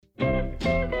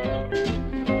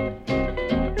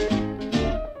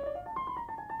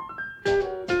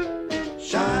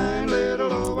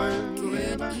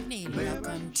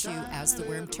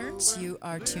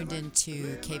are tuned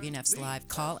into KVNF's live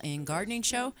call-in gardening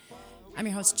show. I'm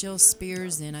your host, Jill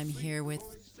Spears, and I'm here with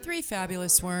three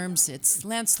fabulous worms. It's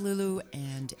Lance, Lulu,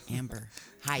 and Amber.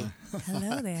 Hi.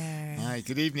 Hello there. Hi,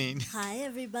 good evening. Hi,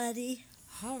 everybody.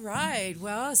 All right.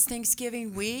 Well, it's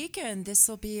Thanksgiving week, and this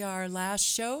will be our last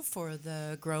show for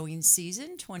the growing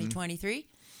season, 2023.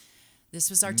 This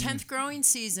was our 10th growing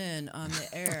season on the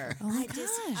air. Oh my I gosh.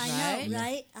 know,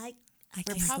 Right? right? I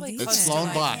We're can't probably believe close It's to flown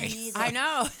like- by. I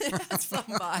know. It's flown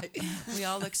by. We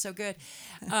all look so good.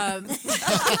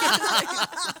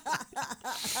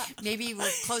 Maybe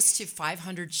we're close to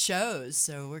 500 shows,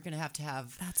 so we're going to have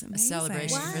That's a amazing.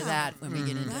 celebration for Wow. that when we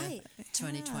get into Right.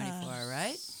 2024,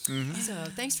 right? So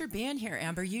thanks for being here,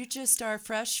 Amber. You just are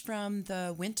fresh from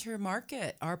the winter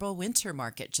market. Arbol Winter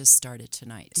Market just started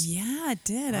tonight. Yeah, it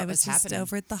did. What I was was just happening?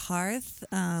 over at the Hearth,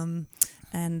 and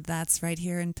that's right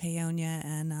here in Paonia.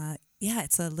 And yeah,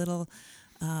 it's a little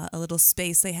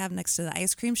space they have next to the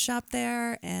ice cream shop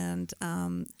there, and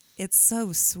it's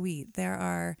so sweet. There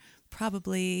are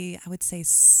probably, I would say,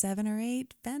 7 or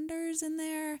 8 vendors in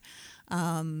there,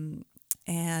 and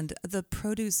the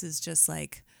produce is just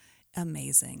like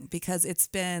amazing because it's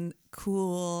been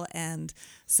cool, and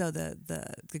so the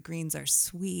greens are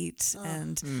sweet,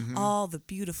 and all the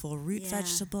beautiful root Yeah.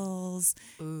 vegetables,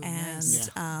 Ooh, and nice.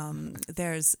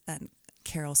 there's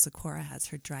Carol Sikora has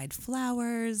her dried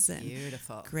flowers, and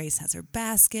Beautiful. Grace has her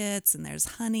baskets, and there's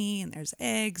honey, and there's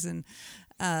eggs, and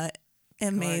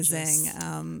amazing.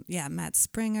 Gorgeous. Yeah, Matt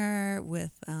Springer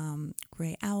with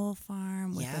Gray Owl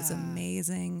Farm with those Yeah.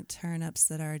 amazing turnips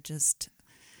that are just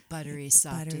Buttery,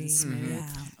 soft, buttery. and smooth.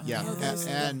 Yeah, Yeah, Oh, those-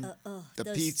 and the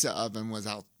those- pizza oven was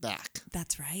out back.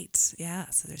 that's right. Yeah,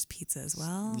 so there's pizza as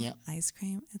well. Yep. Ice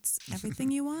cream. It's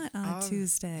everything you want on a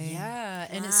Tuesday. Yeah,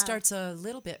 and it Wow. starts a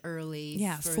little bit early.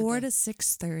 Yeah, for 4 the- to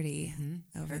 6:30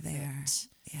 over there. Perfect.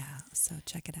 Yeah, so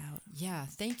check it out. Yeah,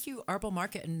 thank you, Arbol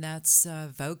Market, and that's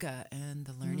Voga and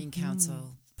the Learning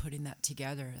Council putting that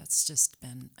together. That's just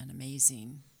been an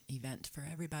amazing event for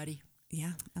everybody.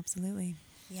 Yeah, absolutely.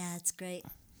 Yeah, it's great.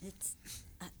 It's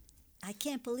I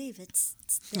can't believe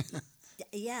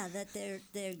yeah, that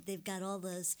they've got all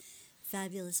those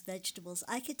fabulous vegetables.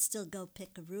 I could still go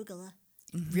pick arugula.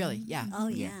 Really, yeah. Oh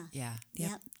yeah. Yeah.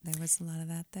 Yep. There was a lot of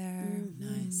that there.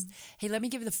 Nice. Hey, let me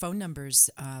give you the phone numbers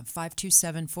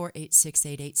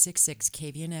 527-486-8866,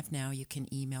 KVNF now. You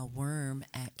can email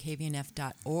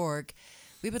worm@kvnf.org.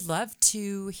 We would love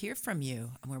to hear from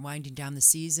you. We're winding down the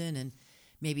season and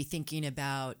maybe thinking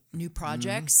about new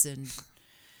projects and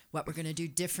what we're going to do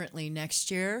differently next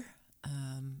year.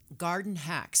 Garden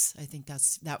hacks. I think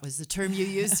that was the term you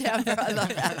used, Amber. I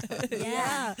love that.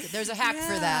 Yeah. There's a hack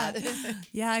for that.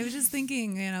 Yeah, I was just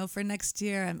thinking, for next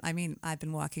year. I mean, I've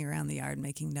been walking around the yard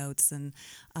making notes, and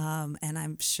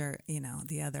I'm sure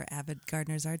the other avid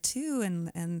gardeners are too.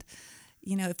 And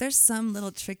if there's some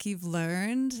little trick you've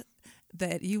learned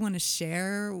that you want to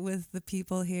share with the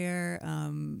people here,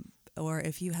 or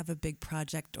if you have a big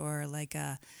project or like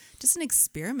just an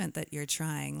experiment that you're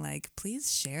trying,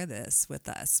 please share this with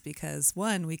us, because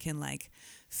one, we can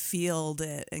field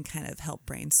it and kind of help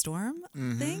brainstorm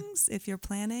things if you're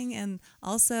planning. And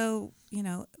also,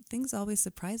 things always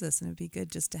surprise us, and it'd be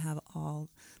good just to have all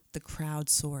the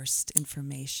crowdsourced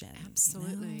information.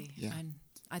 Absolutely. Yeah. And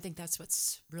I think that's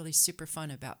what's really super fun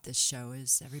about this show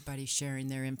is everybody sharing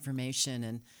their information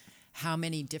and how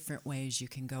many different ways you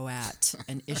can go at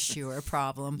an issue or a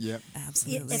problem. Yep.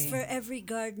 Absolutely. For every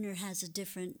gardener has a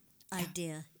different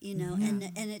idea, and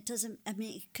it doesn't. I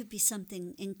mean, it could be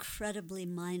something incredibly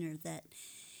minor that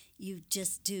you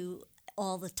just do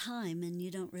all the time, and you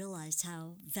don't realize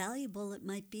how valuable it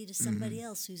might be to somebody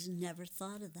else who's never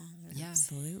thought of that. Yeah.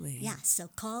 Absolutely. Yeah. So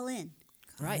call in.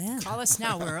 Right. in. Call us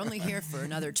now. We're only here for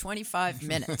another 25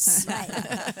 minutes. Right.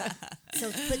 So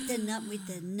put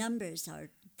the numbers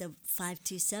are the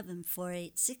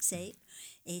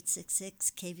 527-4868-866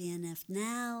 KVNF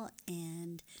now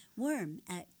and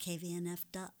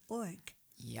worm@kvnf.org.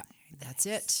 Yeah, that's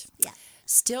it. Yeah.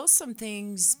 Still some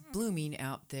things blooming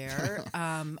out there.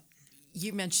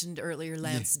 You mentioned earlier,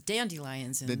 Lance,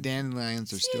 dandelions. And The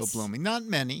dandelions are still blooming. Not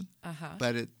many,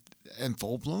 but in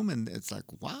full bloom, and it's like,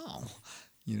 wow,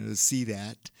 to see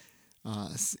that.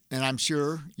 And I'm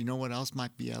sure, what else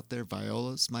might be out there?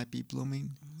 Violas might be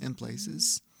blooming in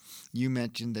places. You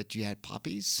mentioned that you had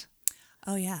poppies.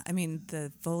 Oh, yeah. I mean,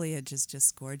 the foliage is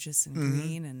just gorgeous and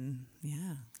green, and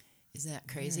yeah. Is that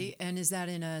crazy? And is that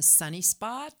in a sunny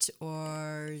spot,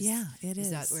 or Yeah, it is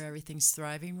is. that where everything's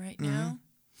thriving right now?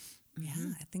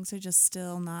 Yeah, things are just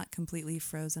still not completely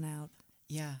frozen out.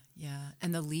 Yeah, yeah.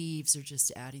 And the leaves are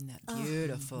just adding that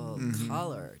beautiful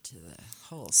color to the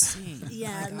whole scene.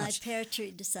 Yeah, Oh, my gosh. pear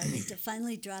tree decided to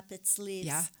finally drop its leaves.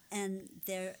 Yeah. And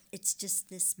it's just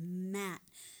this mat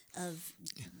of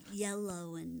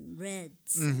yellow and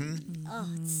reds. And,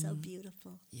 it's so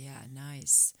beautiful. Yeah,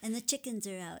 nice. And the chickens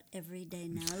are out every day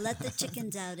now. I let the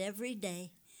chickens out every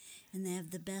day, and they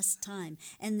have the best time.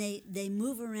 And they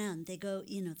move around. They go,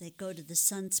 they go to the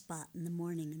sunspot in the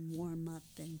morning and warm up,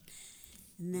 and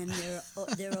then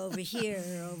they're over here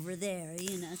or over there.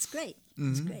 It's great.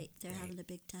 It's great. They're having a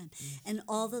big time. And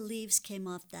all the leaves came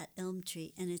off that elm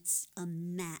tree, and it's a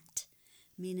mat.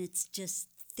 I mean, it's just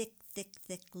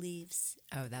thick leaves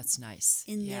Oh, that's nice.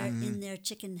 in yeah. their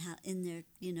chicken house, in their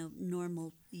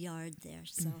normal yard there.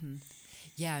 So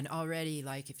Yeah, and already,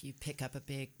 like, if you pick up a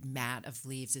big mat of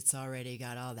leaves, it's already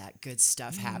got all that good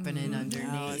stuff happening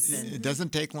underneath. And It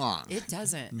doesn't take long. it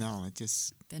doesn't. No, it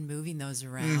just Then moving those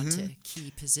around to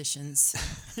key positions.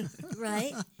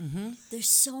 right, there's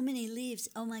so many leaves.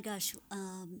 Oh my gosh,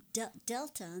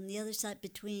 Delta on the other side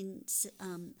between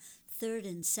third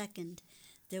and second.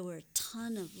 There were a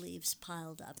ton of leaves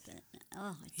piled up. And,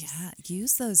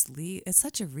 Use those leaves. It's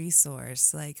such a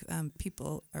resource. Like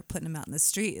people are putting them out in the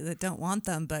street that don't want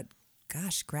them, but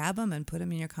gosh, grab them and put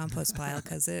them in your compost pile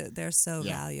because they're so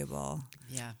valuable.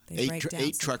 Yeah. They break down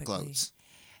eight so truckloads.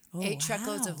 quickly. 8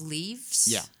 truckloads of leaves?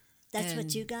 Yeah. that's what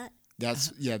And- you got?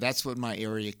 That's what my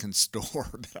area can store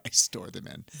that I store them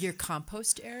in. Your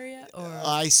compost area? Or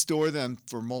I store them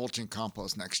for mulch and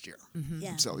compost next year.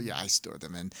 Yeah. So I store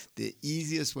them. And the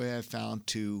easiest way I found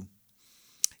to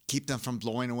keep them from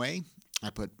blowing away,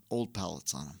 I put old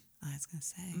pellets on them. I was gonna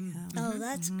say. Oh,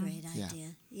 that's a great Yeah.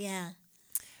 idea. Yeah.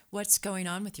 what's going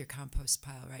on with your compost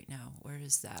pile right now? Where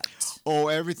is that? Oh,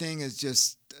 everything is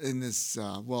just in this.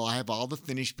 I have all the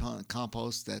finished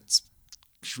compost that's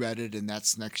shredded, and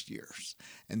that's next year's,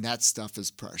 and that stuff is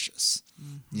precious.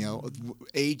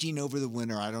 Aging over the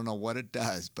winter, I don't know what it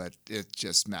does, but it's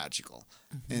just magical.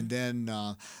 And then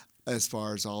as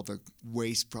far as all the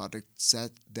waste products,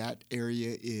 that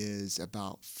area is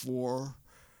about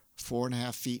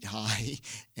 4.5 feet high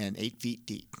and 8 feet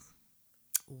deep,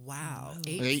 Wow.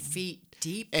 Eight- 8 feet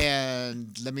deep?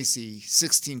 and let me see,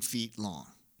 16 feet long,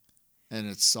 and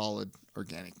it's solid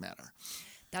organic matter.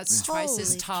 That's twice as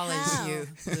Holy tall cow. as you,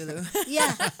 Lulu.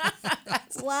 Yeah.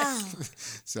 Wow.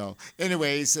 So,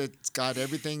 anyways, it's got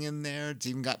everything in there. It's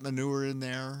even got manure in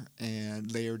there and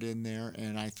layered in there.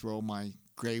 And I throw my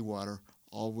gray water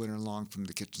all winter long from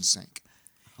the kitchen sink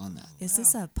on that. Is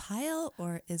this a pile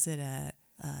or is it a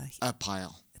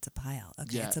Pile. It's a pile.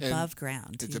 Okay, Yeah, it's and above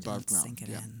ground. it's You above don't ground, Sink it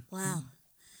yeah. in. Wow.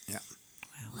 Yeah.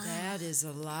 That is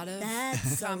a lot of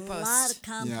That's compost. a lot of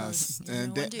compost. Yes. No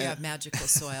And, wonder you have magical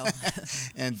soil.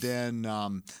 and then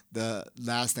the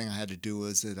last thing I had to do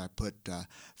was that I put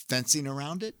fencing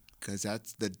around it because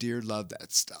the deer love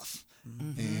that stuff.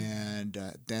 And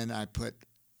then I put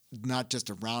not just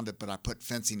around it, but I put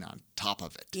fencing on top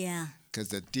of it. Yeah. Because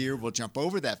the deer will jump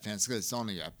over that fence because it's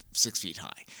only 6 feet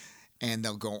high, and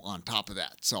they'll go on top of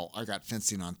that. So I got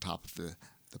fencing on top of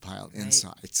the pile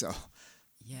inside. So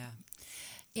Yeah.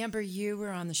 Amber, you were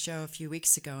on the show a few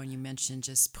weeks ago and you mentioned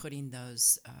just putting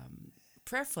those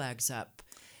prayer flags up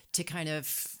to kind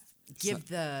of give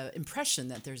the impression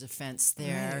that there's a fence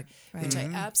there, Right, which I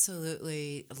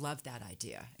absolutely love that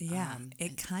idea. Yeah,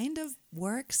 it kind of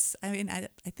works. I mean, I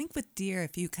think with deer,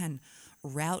 if you can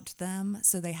route them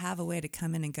so they have a way to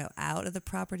come in and go out of the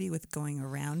property with going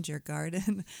around your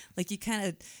garden, like you kind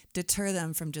of deter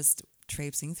them from just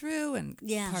traipsing through and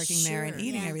parking there and Sure.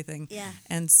 eating Yeah. everything. Yeah.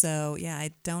 And so,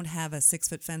 I don't have a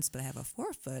 6-foot fence, but I have a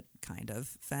 4-foot kind of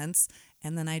fence.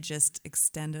 And then I just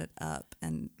extend it up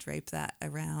and drape that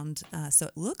around, so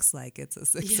it looks like it's a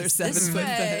 6 or Yes, 7 this foot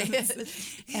way.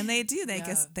 fence. And they do.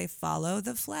 They follow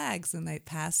the flags and they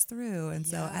pass through. And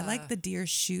so I like Yeah. the deer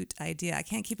shoot idea. I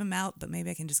can't keep them out, but maybe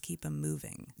I can just keep them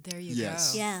moving. There you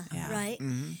Yes. go. Yeah, Yeah. right.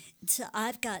 So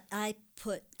I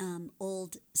put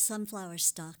old sunflower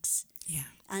stalks Yeah.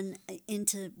 and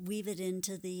weave it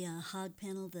into the hog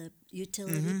panel, the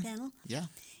utility panel, yeah.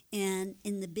 and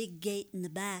in the big gate in the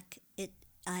back,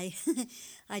 I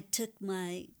I took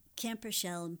my camper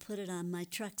shell and put it on my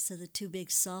truck, so the 2 big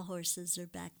sawhorses are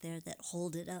back there that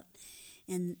hold it up,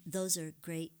 and those are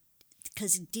great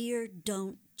because deer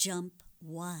don't jump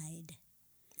wide.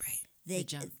 Right. They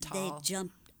jump tall. They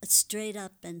jump straight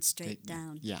up and straight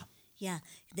down. Yeah. Yeah,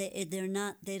 they're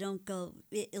not. They don't go.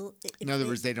 In other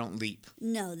words, they don't leap.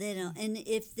 no, they don't. And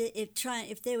if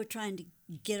they were trying to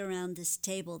get around this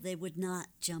table, they would not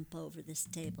jump over this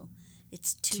table.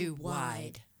 It's too Too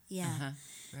wide. Yeah.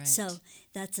 Right. So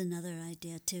that's another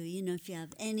idea too. You know, if you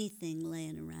have anything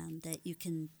laying around that you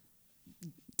can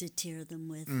deter them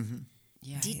with,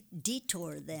 Yeah.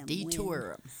 detour them.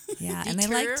 Detour 'em. Yeah, and they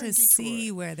like Deter to and detour.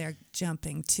 see where they're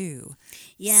jumping too.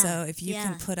 Yeah, So if you yeah.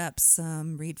 can put up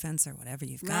some reed fence or whatever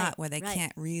you've Right, got where they right.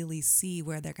 can't really see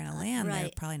where they're going to land, they're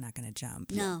right. probably not going to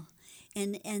jump. No,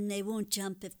 and they won't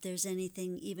jump if there's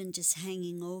anything even just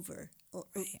hanging over,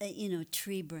 you know,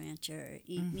 tree branch or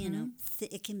you know,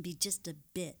 it can be just a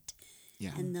bit,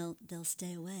 Yeah. and they'll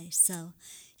stay away. So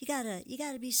you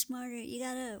gotta be smarter. You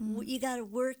gotta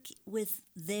work with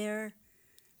their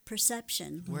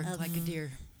perception. Work of, like a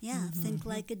deer. Yeah, think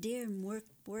like a deer and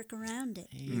work around it.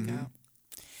 There you go.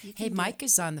 You Hey, can do Mike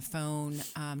is on the phone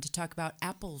to talk about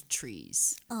apple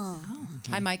trees. it. Oh,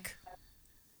 Hi, Mike.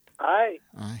 Hi.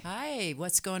 Hi.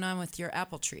 What's going on with your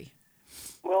apple tree?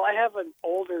 Well, I have an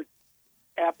older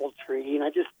apple tree, and I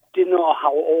just didn't know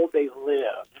how old they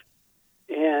live.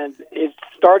 And it's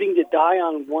starting to die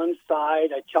on one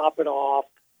side. I chop it off,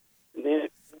 and then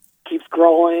it keeps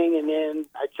growing, and then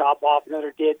I chop off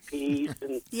another dead piece.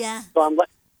 And yeah. so I'm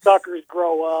letting suckers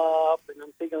grow up, and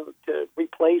I'm thinking to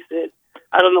replace it.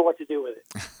 I don't know what to do with it.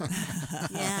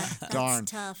 Yeah, that's Darn.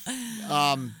 tough.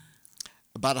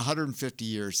 About 150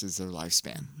 years is their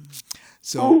lifespan.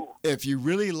 So Ooh. if you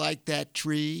really like that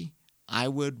tree, I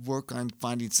would work on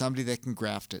finding somebody that can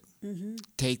graft it.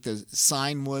 Take the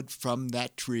sign wood from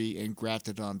that tree and graft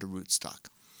it onto rootstock.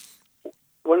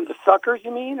 One of the suckers,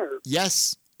 you mean? Or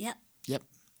Yes. Yep. Yep.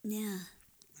 Yeah.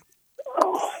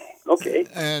 oh, okay.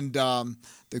 And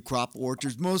the crop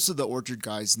orchards, most of the orchard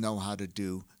guys know how to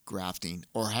do grafting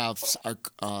or have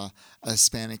a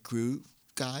Hispanic crew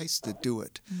guys that do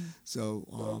it.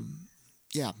 So,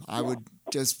 yeah, I would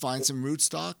just find some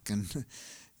rootstock and,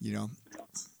 you know,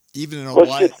 even in a Well,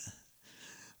 white.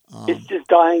 It's just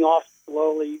dying off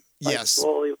slowly. Yes.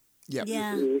 Slowly. Yep.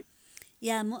 Yeah.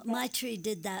 Yeah, my tree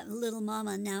did that, Little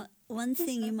Mama. Now, one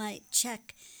thing you might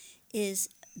check is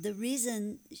the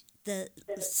reason the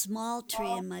small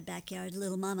tree in my backyard,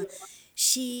 Little Mama,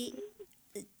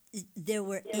 there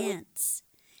were ants,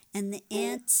 and the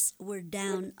ants were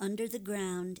down under the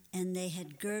ground, and they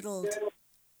had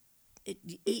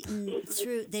eaten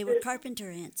through. They were carpenter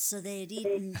ants, so they had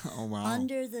eaten Oh, wow.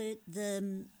 under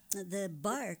the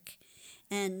bark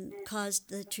and caused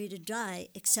the tree to die,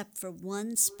 except for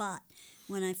one spot.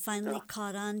 When I finally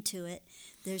caught on to it,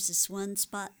 there's this one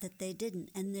spot that they didn't,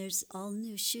 and there's all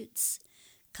new shoots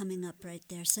coming up right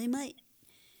there. So you might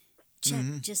check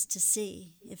just to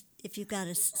see if you've got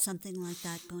something like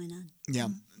that going on. Yeah,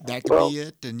 that could be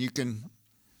it. And you can,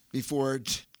 before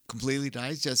it completely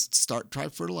dies, just try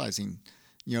fertilizing,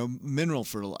 mineral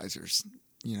fertilizers,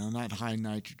 not high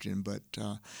nitrogen, but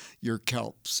your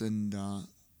kelps and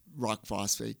rock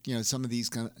phosphate, some of these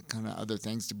kind of other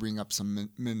things to bring up some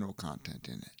mineral content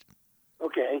in it.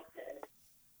 Okay.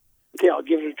 Okay, I'll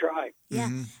give it a try. Yeah.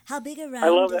 How big around I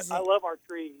love is it. it? I love our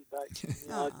trees.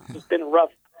 It's been a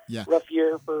rough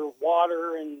year for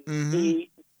water and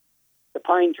heat. The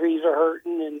pine trees are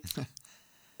hurting, and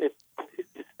it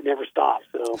just never stops.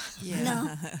 So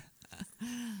Yeah.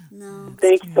 No.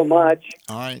 thank you so much.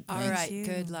 All right. All thanks. right.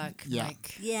 Good luck, Yeah.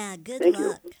 Mike. Yeah, good Thank you.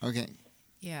 luck. Okay.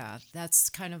 Yeah, that's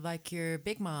kind of like your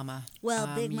big mama. Well,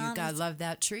 Big You Mama's- gotta love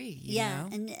that tree. You Yeah,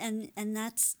 know? and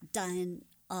that's dying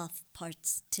off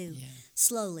parts too,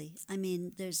 slowly. I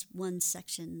mean, there's one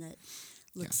section that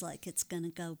looks like it's going to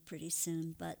go pretty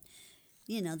soon, but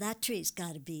that tree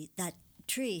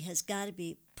has got to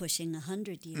be pushing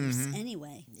 100 years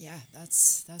anyway, Yeah,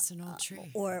 that's an old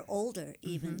tree. or older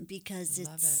even, because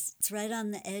Love it's right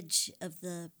on the edge of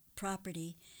the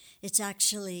property.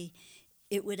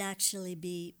 It would actually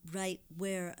be right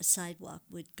where a sidewalk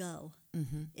would go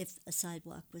if a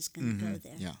sidewalk was going to go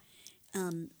there. Yeah.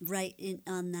 Right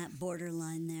on that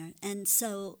borderline there. And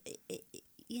so,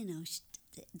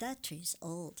 that tree's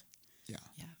old. Yeah.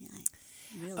 Yeah.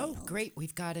 Really Oh, old. great.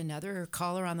 We've got another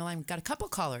caller on the line. We've got a couple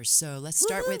callers. So let's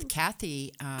start with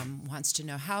Kathy. Wants to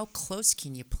know, how close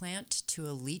can you plant to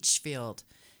a leach field?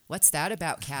 What's that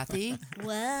about, Kathy?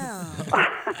 Well,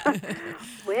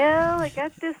 Well, I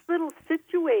got this little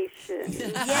situation.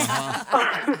 yeah.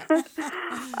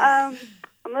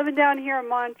 I'm living down here in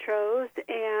Montrose,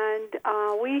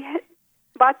 and we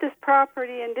bought this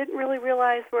property and didn't really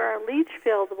realize where our leach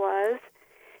field was.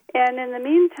 And in the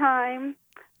meantime,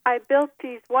 I built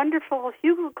these wonderful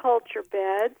hugelkultur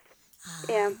beds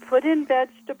and put in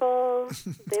vegetables.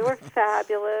 They were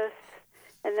fabulous.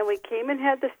 And then we came and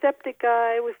had the septic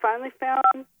guy. We finally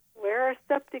found where our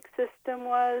septic system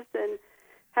was and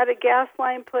had a gas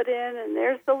line put in, and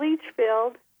there's the leach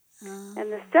field.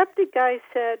 And the septic guy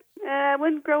said, I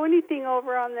wouldn't grow anything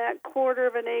over on that 1/4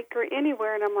 of an acre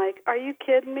anywhere. And I'm like, are you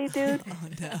kidding me, dude?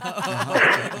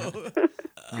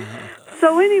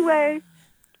 So anyway,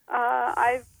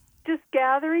 I'm just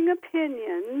gathering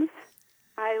opinions.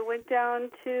 I went down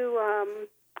to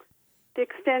the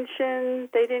extension.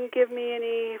 They didn't give me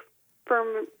any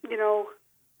firm,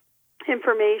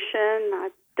 information.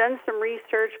 I've done some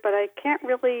research, but I'm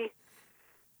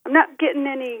not getting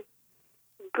any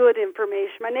good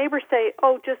information. My neighbors say,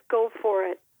 oh, just go for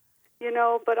it,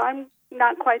 but I'm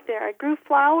not quite there. I grew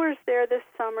flowers there this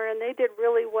summer, and they did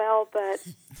really well, but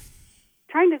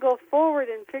trying to go forward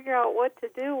and figure out what to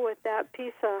do with that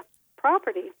piece of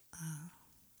property.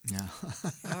 Yeah.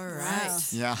 All right.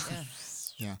 Yeah.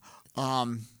 Yeah.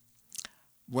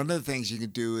 One of the things you can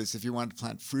do is if you want to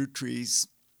plant fruit trees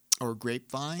or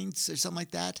grapevines or something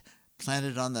like that, plant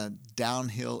it on the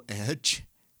downhill edge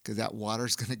because that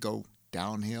water's going to go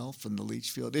downhill from the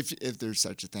leach field if there's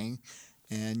such a thing.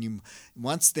 And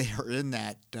once they are in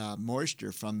that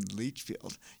moisture from the leach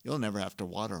field, you'll never have to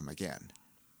water them again,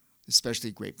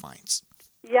 especially grapevines.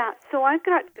 Yeah, so I've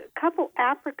got a couple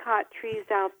apricot trees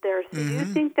out there. So you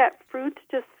think that fruit's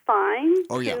just fine?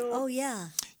 Oh, yeah. Oh, yeah.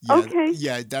 Yeah, Okay.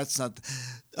 Yeah, that's not.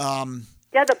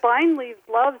 Yeah, the vine leaf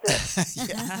loves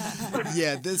it.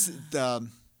 Yeah, this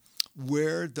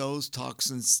where those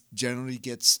toxins generally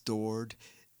get stored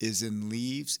is in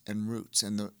leaves and roots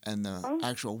and the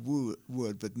actual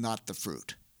wood, but not the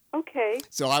fruit. Okay.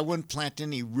 So I wouldn't plant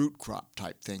any root crop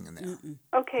type thing in there.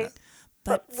 Okay.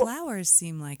 But flowers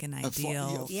seem like an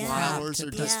ideal yeah, crop flowers to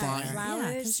are put just there. fine. Yeah,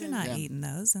 Flowers because you're not and- eating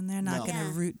those, and they're not No. going to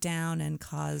Yeah. root down and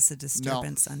cause a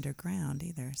disturbance underground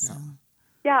either. So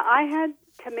Yeah, I had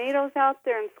tomatoes out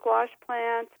there and squash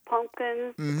plants,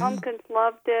 pumpkins. The pumpkins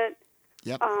loved it.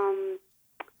 Yep.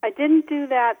 I didn't do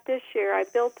that this year. I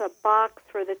built a box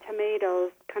for the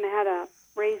tomatoes, kind of had a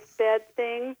raised bed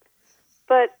thing.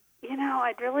 But,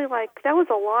 I'd really that was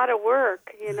a lot of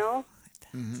work,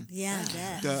 Yeah, I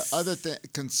bet. The other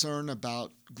concern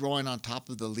about growing on top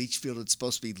of the leach field, it's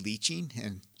supposed to be leaching,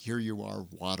 and here you are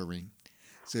watering.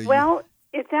 So Well,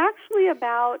 it's actually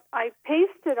I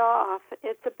paced it off.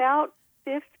 It's about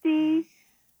 50, and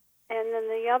then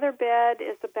the other bed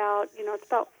is about, it's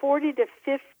about 40 to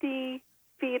 50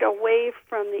 feet away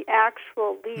from the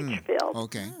actual leach field.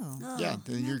 okay. Oh. Yeah,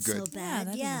 then you're not good. So Yeah, bad.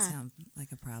 that Yeah. doesn't sound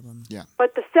like a problem. Yeah.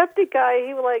 But the septic guy,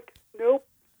 he was like, nope,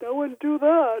 I wouldn't do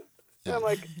that. And Yeah. I'm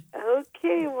like,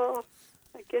 okay, well,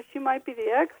 I guess you might be the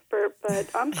expert, but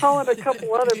I'm calling a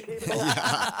couple other people.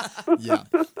 Yeah.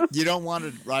 You don't want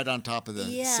it right on top of the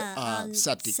Yeah,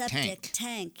 septic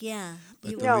tank. Yeah.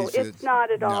 But You- the No, leach it's field-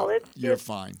 not at all. No, It's you're just,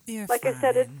 fine. You're like I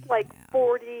said, it's fine. like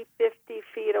 40, 50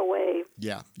 feet away.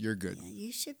 Yeah, you're good. yeah,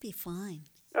 you should be fine.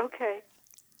 Okay.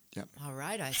 All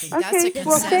right. I think that's a Okay,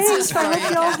 well, consensus thanks. for I you.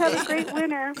 hope you all have a great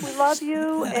winter. We love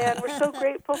you, and we're so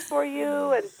grateful for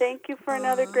you, and thank you for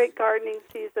another great gardening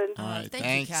season. All right, Thank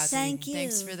thanks. you, Kathy. Thank you.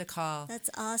 Thanks for the call. That's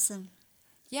awesome.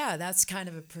 Yeah, that's kind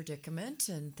of a predicament,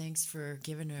 and thanks for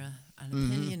giving an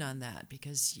opinion on that,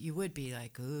 because you would be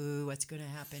like, ooh, what's going to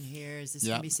happen here? Is this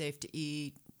going Yep. to be safe to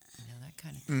eat? That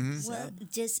kind of thing. So, Well,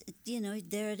 just,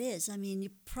 there it is. I mean, you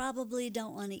probably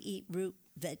don't want to eat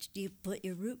you put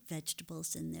your root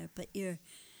vegetables in there, but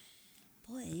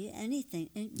anything,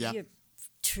 and Yeah. your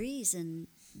trees and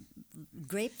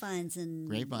grapevines and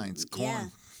Grapevines, yeah,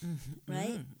 corn.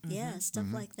 right, yeah, stuff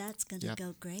like that's gonna Yep.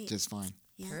 go great. Just fine.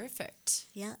 yeah, perfect.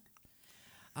 yeah.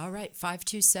 All right,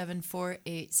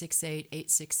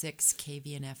 527-4868-866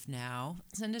 KVNF now.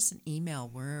 Send us an email,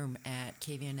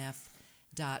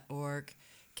 worm@kvnf.org.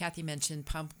 Kathy mentioned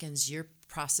pumpkins. You're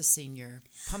processing your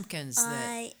pumpkins.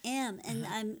 I am, and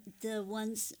I'm the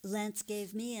ones Lance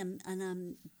gave me, and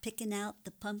I'm picking out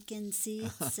the pumpkin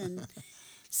seeds, and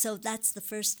so that's the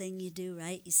first thing you do,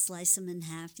 right? You slice them in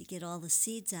half, you get all the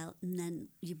seeds out, and then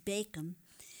you bake them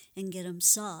and get them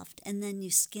soft, and then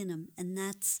you skin them, and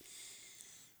that's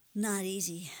not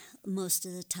easy most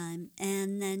of the time.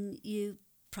 And then you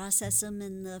process them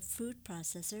in the food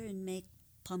processor and make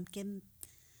pumpkin.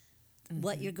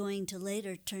 What you're going to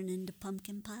later turn into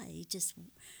pumpkin pie. You just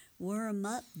whir them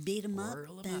up, beat them up,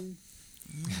 Whirl 'em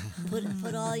and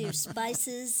put all your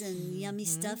spices and yummy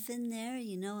stuff in there.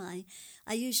 I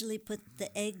usually put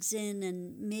the eggs in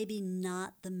and maybe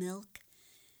not the milk,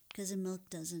 because the milk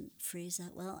doesn't freeze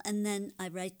that well. And then I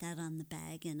write that on the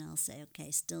bag, and I'll say, okay,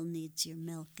 still needs your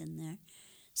milk in there.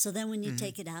 So then when you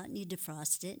take it out and you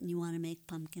defrost it and you want to make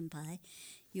pumpkin pie,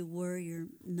 you whir your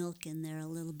milk in there a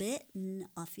little bit, and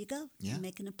off you go. Yeah. You're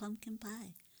making a pumpkin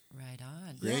pie. Right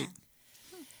on. Great. Yeah.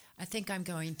 I think I'm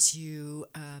going to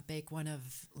bake one of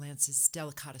Lance's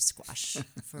delicata squash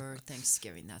for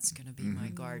Thanksgiving. That's going to be my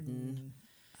garden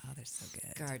Oh, they're so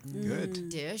good. Good.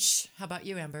 dish. How about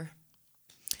you, Amber?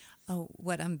 Oh,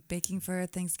 what I'm baking for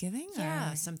Thanksgiving?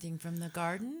 Yeah, or- something from the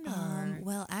garden? Or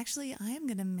Well, actually, I am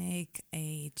going to make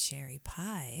a cherry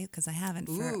pie because I haven't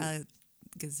for Ooh. a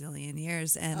gazillion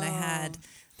years. And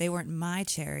they weren't my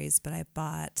cherries, but I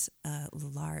bought a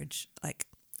large, like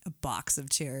a box of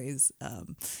cherries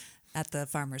at the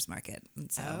farmer's market. And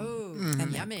so,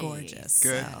 and yummy. they're gorgeous.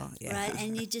 Good. So, yeah. Right,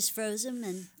 and you just froze them,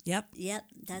 and Yep.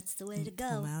 that's the way to Pull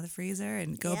go. them out of the freezer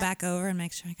and go Yeah. back over and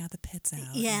make sure I got the pits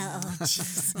out. Yeah, oh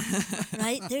jeez.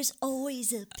 Right? There's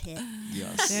always a pit.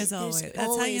 Yes. There's always. That's how you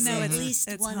always know at it's, least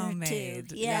it's one or two.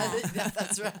 homemade. Yeah.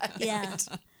 That's right. Yeah.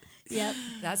 Yep.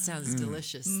 That sounds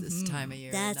delicious this time of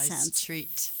year. That a nice sounds treat.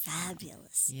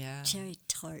 Fabulous. Yeah. Cherry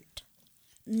tart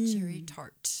Cherry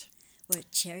tart. or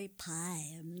cherry pie.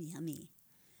 Yummy.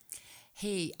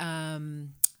 Hey,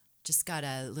 just got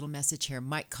a little message here.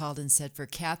 Mike called and said for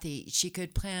Kathy, she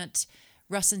could plant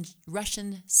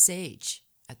Russian sage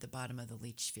at the bottom of the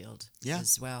leach field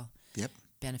as well. Yep.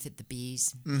 Benefit the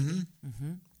bees.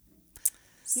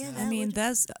 Yeah, I that mean,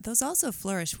 would- those also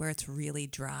flourish where it's really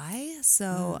dry.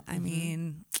 So I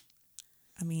mean,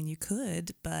 you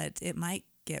could, but it might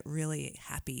get really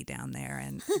happy down there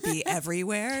and be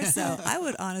everywhere. So I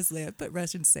would honestly put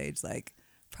Russian sage like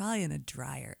probably in a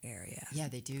drier area. Yeah,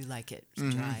 they do like it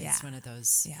dry. It's Yeah. one of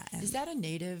those. Yeah, and- Is that a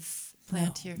native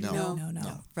plant here? No.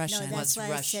 No. Russian. No, that's was why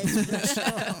Russian. it says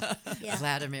Russian. Yeah.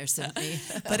 Vladimir sent me.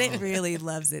 But it really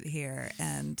loves it here,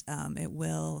 and it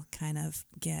will kind of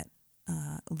get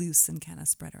loose and kind of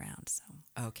spread around. So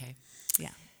Okay. yeah.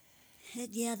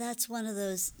 Yeah, that's one of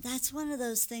those. That's one of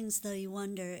those things, though. You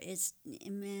wonder,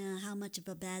 man, how much of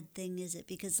a bad thing is it?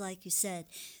 Because, like you said,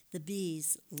 the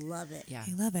bees love it. Yeah.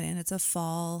 I love it, and it's a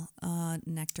fall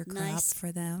nectar crop Nice,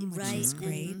 for them, which right? is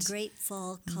great. And great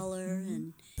fall color,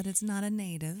 and But it's not a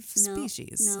native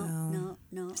species. No.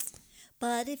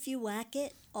 But if you whack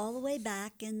it all the way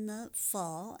back in the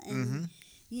fall, and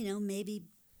maybe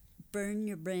burn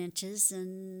your branches,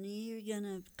 and you're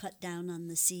gonna cut down on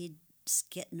the seeds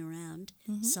getting around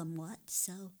somewhat.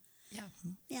 So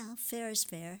yeah, fair is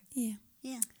fair. Yeah.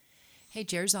 Yeah. Hey,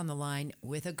 Jer's on the line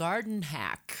with a garden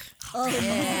hack. Oh,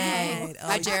 Right.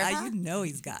 Hi, Jared. You know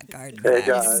he's got garden Hey, hacks.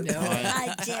 guys. No.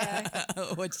 hi,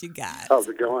 Jared. What you got? How's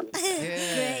it going?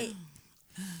 Great.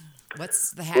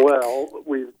 What's the hack? Well,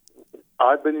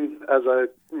 I've been, as I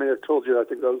may have told you, I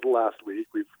think that was last week.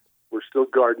 We're still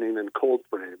gardening in cold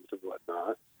frames and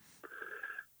whatnot,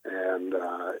 and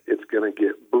it's going to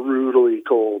get brutally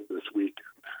cold this weekend.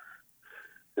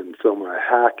 And so my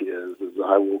hack is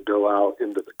I will go out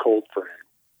into the cold frame,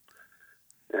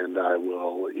 and I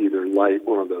will either light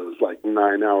one of those like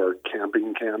 9-hour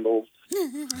camping candles,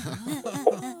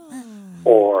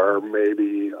 or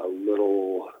maybe a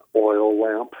little oil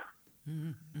lamp.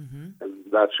 And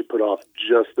that should put off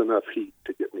just enough heat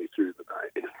to get me through the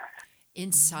night.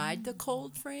 Inside the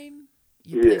cold frame?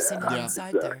 You're Yeah, placing it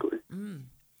inside exactly.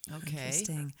 there. Okay.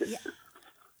 Interesting.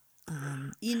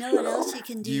 You know what else you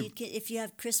can do? You can, if you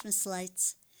have Christmas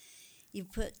lights, you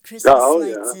put Christmas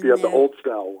lights in You have there. the old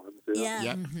style ones. Yeah.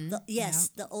 Yep. Yes,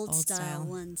 the old Old style style.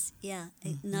 ones. Yeah,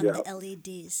 not Yeah. the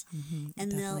LEDs.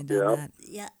 And Definitely they'll done Yeah. that.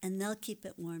 yeah, and they'll keep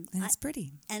it warm. And it's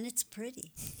pretty. And it's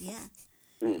pretty. Yeah.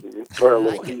 Or a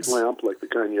little like heat it. lamp, like the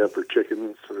kind you have for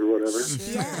chickens or whatever.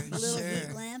 Yeah, little sure.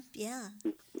 heat lamp. Yeah.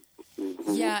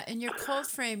 Yeah, and your cold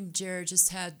frame, Jared, just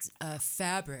had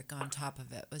fabric on top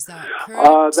of it. Was that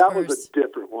correct? That Or was is- a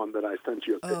different one that I sent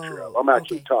you a picture of. Oh, I'm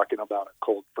actually okay. talking about a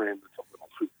cold frame that's a little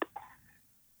hoop.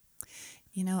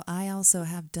 You know, I also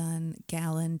have done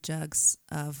gallon jugs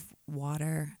of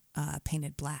water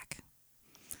painted black,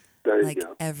 There like you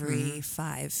go. every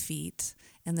 5 feet.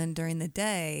 And then during the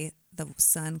day, the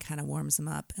sun kind of warms them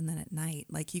up. And then at night,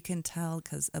 like you can tell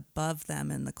because above them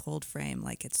in the cold frame,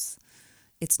 like it's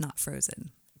not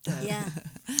frozen. Yeah.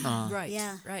 Right.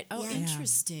 Yeah. Right. Oh, Yeah.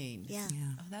 interesting. Yeah.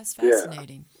 Yeah. Oh, that's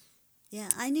fascinating. Yeah,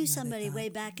 I knew somebody way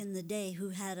back in the day who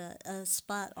had a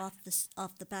spot off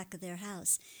the back of their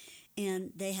house,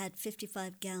 and they had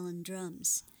 55-gallon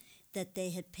drums that they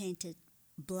had painted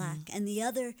black. And the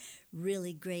other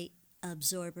really great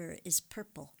absorber is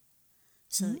purple.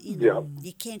 So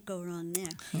you can't go wrong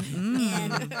there.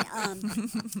 And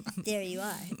there you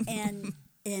are. And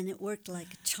it worked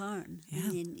like a charm. Yeah. I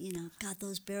mean, God,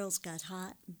 those barrels got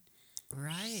hot.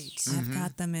 Right. I've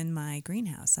got them in my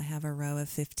greenhouse. I have a row of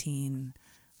 15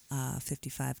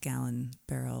 55-gallon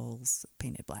barrels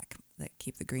painted black that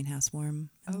keep the greenhouse warm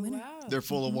in the Oh, winter. wow. They're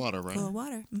full of water, right? Full of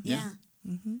water. Mhm. Yeah.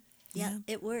 Yeah,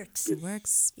 it works. It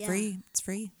works. Yeah. Free. It's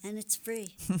free. And it's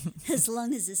free as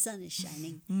long as the sun is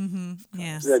shining.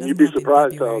 Yeah. Yeah, and you'd be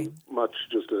surprised how much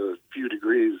just a few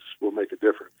degrees will make a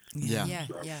difference. Yeah.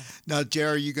 Yeah. Now,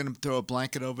 Jerry, are you going to throw a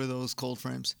blanket over those cold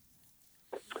frames?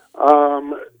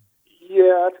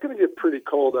 Yeah, it's going to get pretty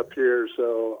cold up here,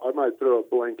 so I might throw a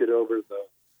blanket over the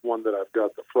one that I've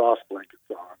got the frost blankets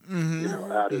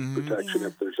on. Added protection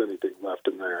if there's anything left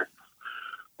in there.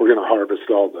 We're going to harvest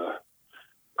all the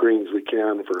greens we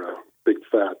can for a big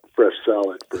fat fresh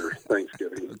salad for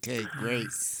Thanksgiving. Okay, great.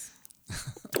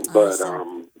 But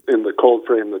in the cold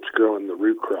frame that's growing the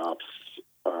root crops,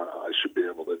 I should be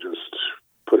able to just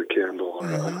put a candle or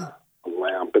a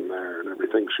lamp in there, and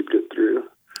everything should get through.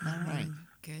 All right.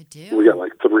 Good deal. We got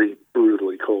like 3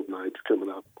 brutally cold nights coming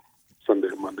up, Sunday,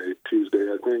 Monday, Tuesday,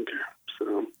 I think.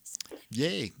 So,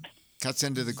 Yay. Cuts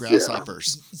into the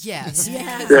grasshoppers. Yes.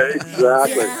 Yeah. yeah,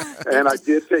 exactly. Yeah. And I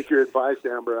did take your advice,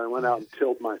 Amber. I went out and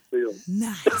tilled my field.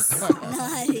 Nice.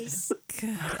 Nice.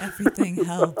 Good. Everything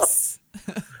helps.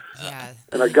 Yeah.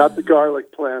 And I got the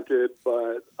garlic planted,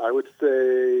 but I would say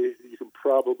you can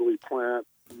probably plant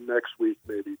next week,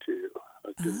 maybe too.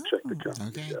 I didn't check the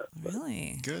calendar Okay. yet. but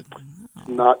Really? Good.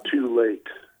 Not too late.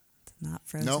 Not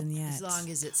frozen Nope. yet. As long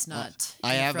as it's not.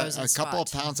 I in a have frozen a couple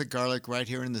spot. of pounds of garlic right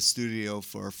here in the studio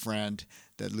for a friend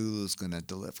that Lulu's going to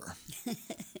deliver.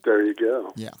 There you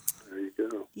go. Yeah. There you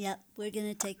go. Yep, we're going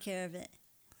to take care of it.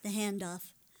 The handoff.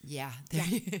 Yeah.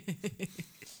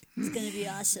 It's going to be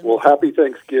awesome. Well, happy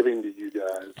Thanksgiving to you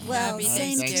guys. Well, Happy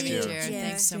same to Thanksgiving, you, Jared. Jer.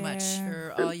 Thanks so much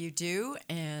Jer. for all you do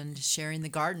and sharing the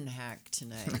garden hack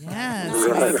tonight. Yes.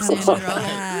 Right. Comes Right.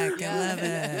 back. I love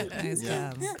it. Nice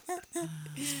Yeah. job.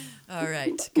 All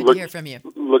right. Good Look- to hear from you.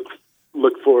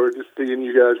 Look forward to seeing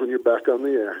you guys when you're back on the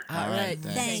air. All All right. right,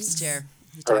 Thanks, thanks. Jer.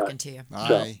 Good All talking right. to you.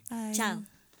 Bye. Bye. Ciao.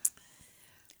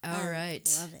 All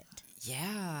right. Love it.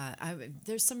 Yeah,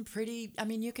 there's some pretty. I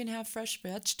mean, you can have fresh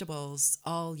vegetables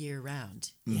all year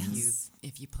round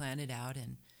if you plan it out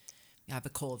and have a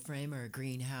cold frame or a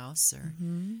greenhouse or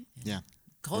Yeah.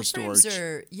 cold Or frames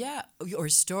storage. or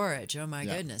storage. Oh my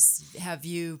Yeah. goodness, have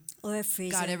you Or a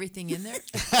freezer. got everything in there?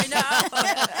 I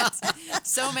know.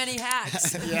 So many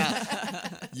hacks. Yeah.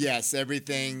 Yes,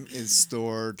 everything is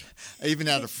stored. I even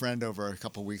had a friend over a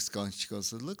couple of weeks ago, and she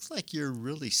goes, "It looks like you're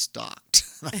really stocked."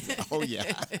 Oh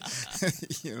yeah.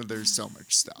 There's so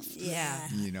much stuff. Yeah.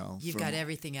 You've from got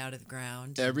everything out of the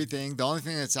ground. everything. The only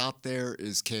thing that's out there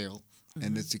is kale.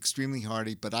 And it's extremely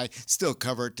hardy, but I still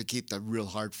cover it to keep the real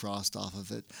hard frost off of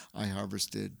it. I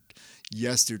harvested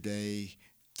yesterday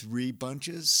 3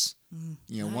 bunches,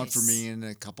 one for Nice. me and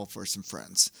a couple for some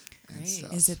friends. And Great.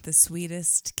 stuff. Is it the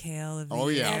sweetest kale of the Oh,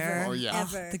 yeah. year? Oh, yeah.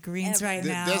 Ever. The greens ever. right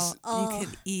now, This- you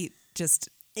could eat just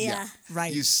Yeah.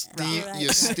 right. You steam, Right. you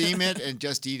steam it and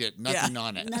just eat it. Nothing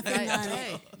on it. Nothing Right, on it.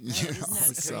 right. You Isn't know,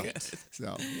 that so, great?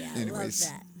 so Yeah, anyways,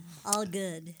 love that. All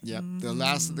good. yep. The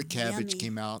last of the cabbage Yummy.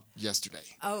 came out yesterday.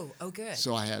 Oh, good.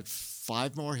 So I had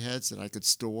 5 more heads that I could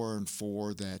store and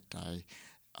 4 that I,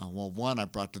 one I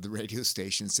brought to the radio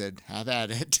station and said, have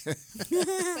at it.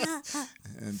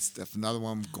 And stuff. Another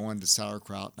one going to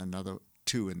sauerkraut, another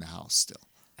 2 in the house still.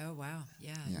 Oh wow,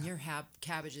 yeah. Yeah. And your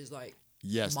cabbage is like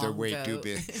Yes, they're way too Mongo.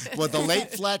 big. Well, the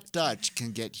late flat Dutch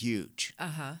can get huge,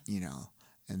 uh-huh.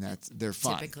 And they're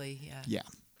fine. Typically, yeah. Yeah.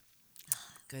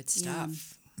 Good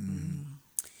stuff.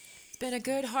 It's been a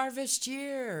good harvest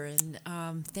year, and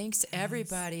thanks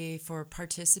everybody for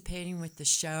participating with the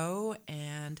show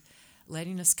and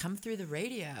letting us come through the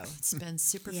radio. It's been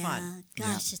super Yeah. fun.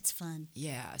 Gosh, it's fun.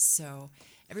 Yeah, so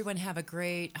everyone have a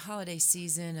great holiday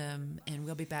season, and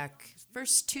we'll be back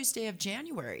first Tuesday of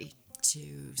January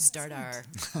to start our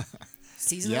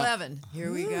season Yeah. 11.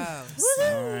 Here we go.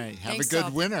 All right. Have Thanks a good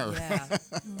all- winter. Yeah.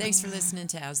 Thanks for listening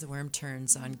to As the Worm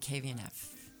Turns on KVNF.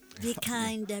 Be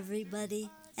kind, everybody,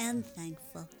 and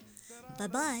thankful.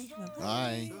 Bye-bye.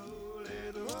 Bye.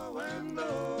 Little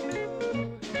window.